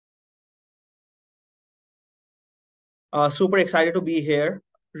Super excited to be here.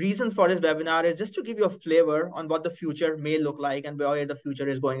 Reason for this webinar is just to give you a flavor on what the future may look like and where the future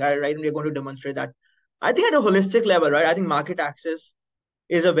is going. Right, and we're going to demonstrate that. I think at a holistic level, right? I think market access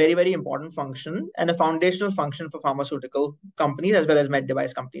is a very, very important function and a foundational function for pharmaceutical companies as well as med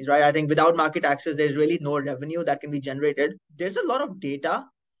device companies, right? I think without market access, there's really no revenue that can be generated. There's a lot of data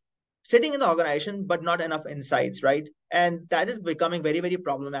sitting in the organization, but not enough insights, right? And that is becoming very, very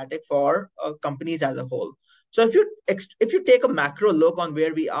problematic for companies as a whole. So if you take a macro look on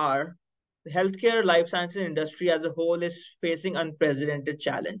where we are, the healthcare life sciences industry as a whole is facing unprecedented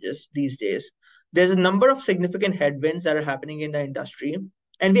challenges these days. There's a number of significant headwinds that are happening in the industry,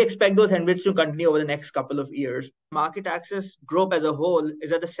 and we expect those headwinds to continue over the next couple of years. Market access group as a whole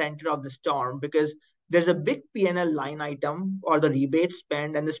is at the center of the storm because there's a big P&L line item or the rebate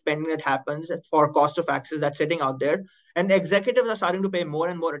spend and the spending that happens for cost of access that's sitting out there. And executives are starting to pay more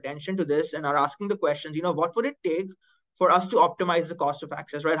and more attention to this and are asking the questions, what would it take for us to optimize the cost of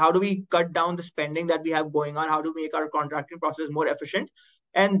access, right? How do we cut down the spending that we have going on? How do we make our contracting process more efficient?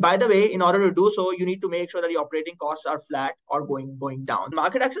 And by the way, in order to do so, you need to make sure that the operating costs are flat or going down.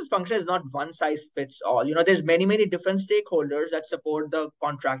 Market access function is not one size fits all. There's many different stakeholders that support the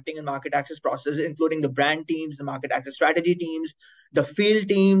contracting and market access process, including the brand teams, the market access strategy teams, the field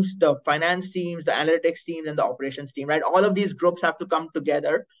teams, the finance teams, the analytics teams, and the operations team, right? All of these groups have to come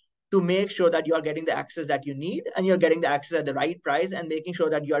together to make sure that you are getting the access that you need and you're getting the access at the right price and making sure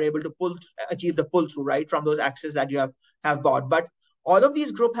that you are able to achieve the pull through, right, from those access that you have bought. But all of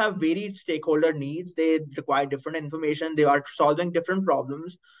these groups have varied stakeholder needs. They require different information. They are solving different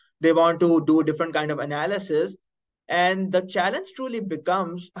problems. They want to do different kind of analysis. And the challenge truly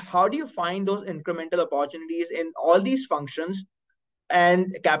becomes, how do you find those incremental opportunities in all these functions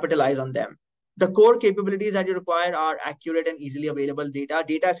and capitalize on them? The core capabilities that you require are accurate and easily available data.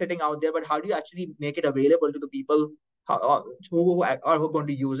 Data is sitting out there, but how do you actually make it available to the people who are going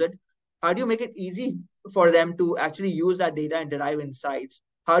to use it? How do you make it easy for them to actually use that data and derive insights?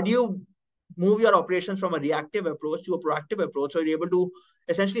 How do you move your operations from a reactive approach to a proactive approach so you're able to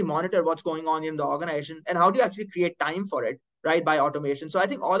essentially monitor what's going on in the organization? And how do you actually create time for it, right, by automation? So I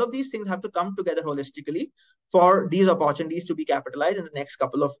think all of these things have to come together holistically for these opportunities to be capitalized in the next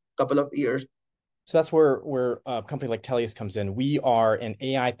couple of years. So that's where a company like Tellius comes in. We are an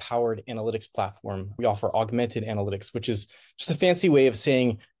AI-powered analytics platform. We offer augmented analytics, which is just a fancy way of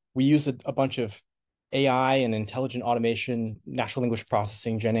saying we use a bunch of AI and intelligent automation, natural language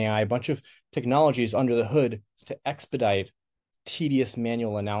processing, Gen AI, a bunch of technologies under the hood to expedite tedious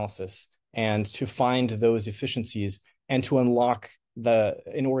manual analysis and to find those efficiencies and to unlock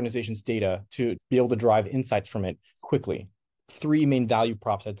an organization's data to be able to drive insights from it quickly. Three main value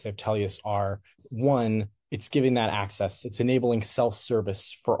props I'd say of Tellius are: one, it's giving that access. It's enabling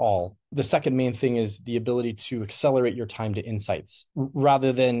self-service for all. The second main thing is the ability to accelerate your time to insights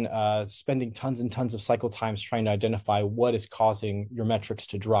rather than spending tons and tons of cycle times trying to identify what is causing your metrics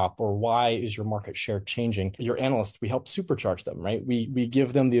to drop or why is your market share changing. Your analysts, we help supercharge them, right? We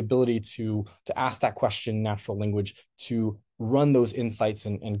give them the ability to ask that question in natural language, to run those insights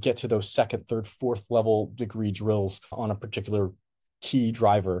and get to those second, third, fourth level degree drills on a particular key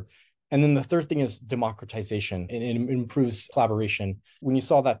driver. And then the third thing is democratization. It improves collaboration. When you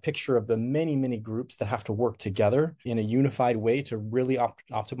saw that picture of the many groups that have to work together in a unified way to really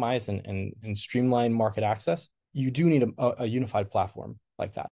optimize and streamline market access, you do need a unified platform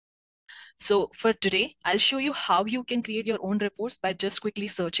like that. So for today, I'll show you how you can create your own reports by just quickly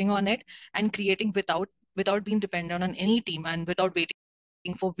searching on it and creating without being dependent on any team and without waiting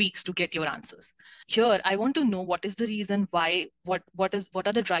for weeks to get your answers. Here, I want to know what is the reason why, what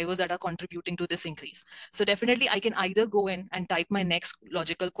are the drivers that are contributing to this increase. So definitely I can either go in and type my next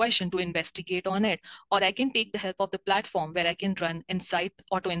logical question to investigate on it, or I can take the help of the platform where I can run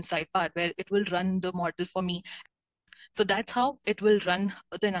auto insight part where it will run the model for me. So that's how it will run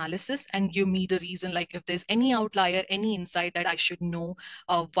the analysis and give me the reason, like if there's any outlier, any insight that I should know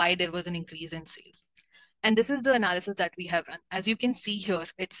why there was an increase in sales. And this is the analysis that we have run. As you can see here,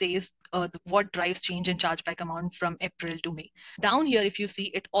 it says what drives change in chargeback amount from April to May. Down here, if you see,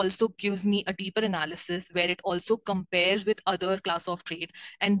 it also gives me a deeper analysis where it also compares with other class of trade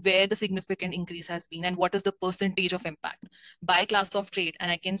and where the significant increase has been and what is the percentage of impact by class of trade. And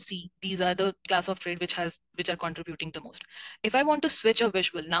I can see these are the class of trade which are contributing the most. If I want to switch a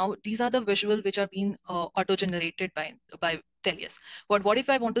visual, now these are the visual which are being auto-generated by Tellius. But what if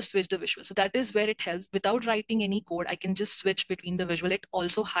I want to switch the visual? So that is where it helps. Without writing any code, I can just switch between the visual. It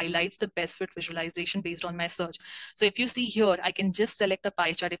also highlights the best fit visualization based on my search. So if you see here, I can just select a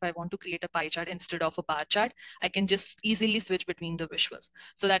pie chart. If I want to create a pie chart instead of a bar chart, I can just easily switch between the visuals.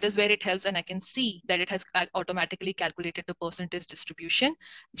 So that is where it helps, and I can see that it has automatically calculated the percentage distribution.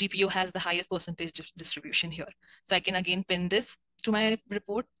 GPU has the highest percentage distribution here. So I can again pin this to my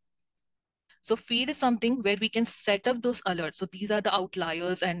report. So feed is something where we can set up those alerts. So these are the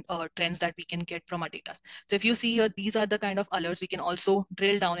outliers and trends that we can get from our data. So if you see here, these are the kind of alerts. We can also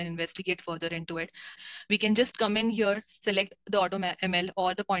drill down and investigate further into it. We can just come in here, select the AutoML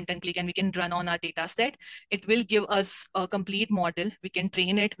or the point and click, and we can run on our data set. It will give us a complete model. We can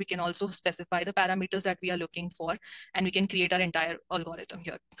train it. We can also specify the parameters that we are looking for, and we can create our entire algorithm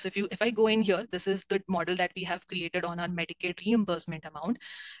here. So if I go in here, this is the model that we have created on our Medicaid reimbursement amount,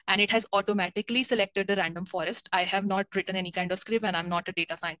 and it has automatically selected the random forest. I have not written any kind of script, and I'm not a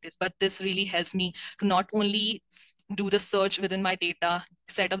data scientist, but this really helps me to not only do the search within my data,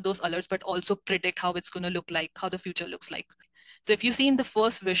 set up those alerts, but also predict how it's going to look like, how the future looks like. So if you see in the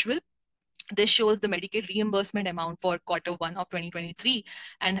first visual, this shows the Medicaid reimbursement amount for Q1 of 2023,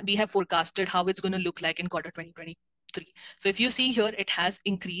 and we have forecasted how it's going to look like in quarter 2023. So if you see here, it has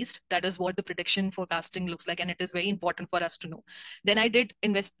increased. That is what the prediction forecasting looks like, and it is very important for us to know. Then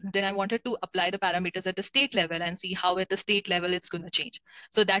I wanted to apply the parameters at the state level and see how at the state level it's going to change.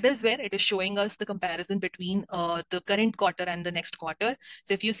 So that is where it is showing us the comparison between the current quarter and the next quarter.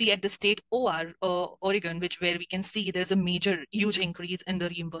 So if you see at the state OR, Oregon, where we can see there's a major, huge increase in the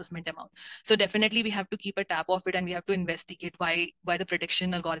reimbursement amount. So definitely we have to keep a tab of it, and we have to investigate why the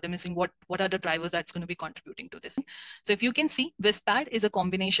prediction algorithm is in what are the drivers that's going to be contributing to this. So if you can see, Wispad is a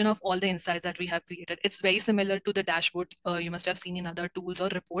combination of all the insights that we have created. It's very similar to the dashboard you must have seen in other tools or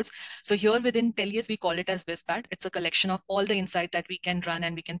reports. So here within Tellius, we call it as Wispad. It's a collection of all the insight that we can run,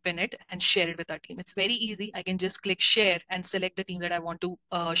 and we can pin it and share it with our team. It's very easy. I can just click share and select the team that I want to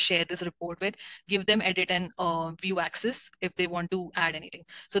share this report with, give them edit and view access if they want to add anything.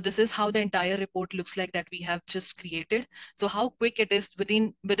 So this is how the entire report looks like that we have just created. So how quick it is,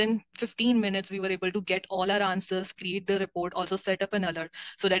 within 15 minutes, we were able to get all our answers, create the report, also set up an alert,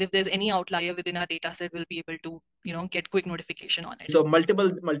 so that if there's any outlier within our data set, we'll be able to get quick notification on it. So multiple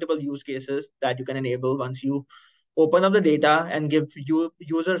use cases that you can enable once you open up the data and give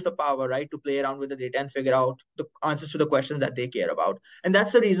users the power, right, to play around with the data and figure out the answers to the questions that they care about. And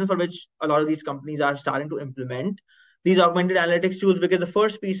that's the reason for which a lot of these companies are starting to implement these augmented analytics tools, because the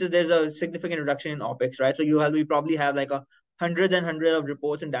first piece is there's a significant reduction in OpEx, right? So we probably have like hundreds of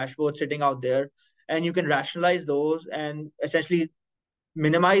reports and dashboards sitting out there, and you can rationalize those and essentially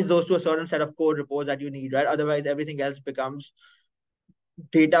minimize those to a certain set of code reports that you need, right? Otherwise, everything else becomes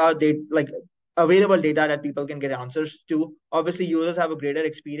like available data that people can get answers to. Obviously, users have a greater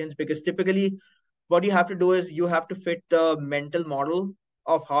experience, because typically what you have to do is you have to fit the mental model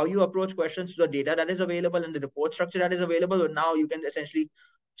of how you approach questions to the data that is available and the report structure that is available. But now you can essentially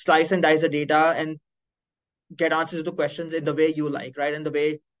slice and dice the data and get answers to questions in the way you like, right? And the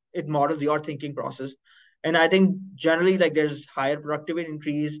way it models your thinking process. And I think generally, like, there's higher productivity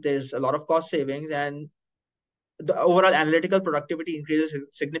increase, there's a lot of cost savings, and the overall analytical productivity increases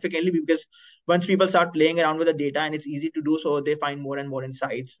significantly, because once people start playing around with the data and it's easy to do so, they find more and more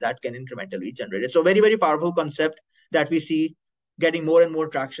insights that can incrementally generate it. So very, very powerful concept that we see getting more and more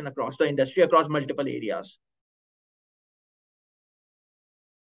traction across the industry, across multiple areas.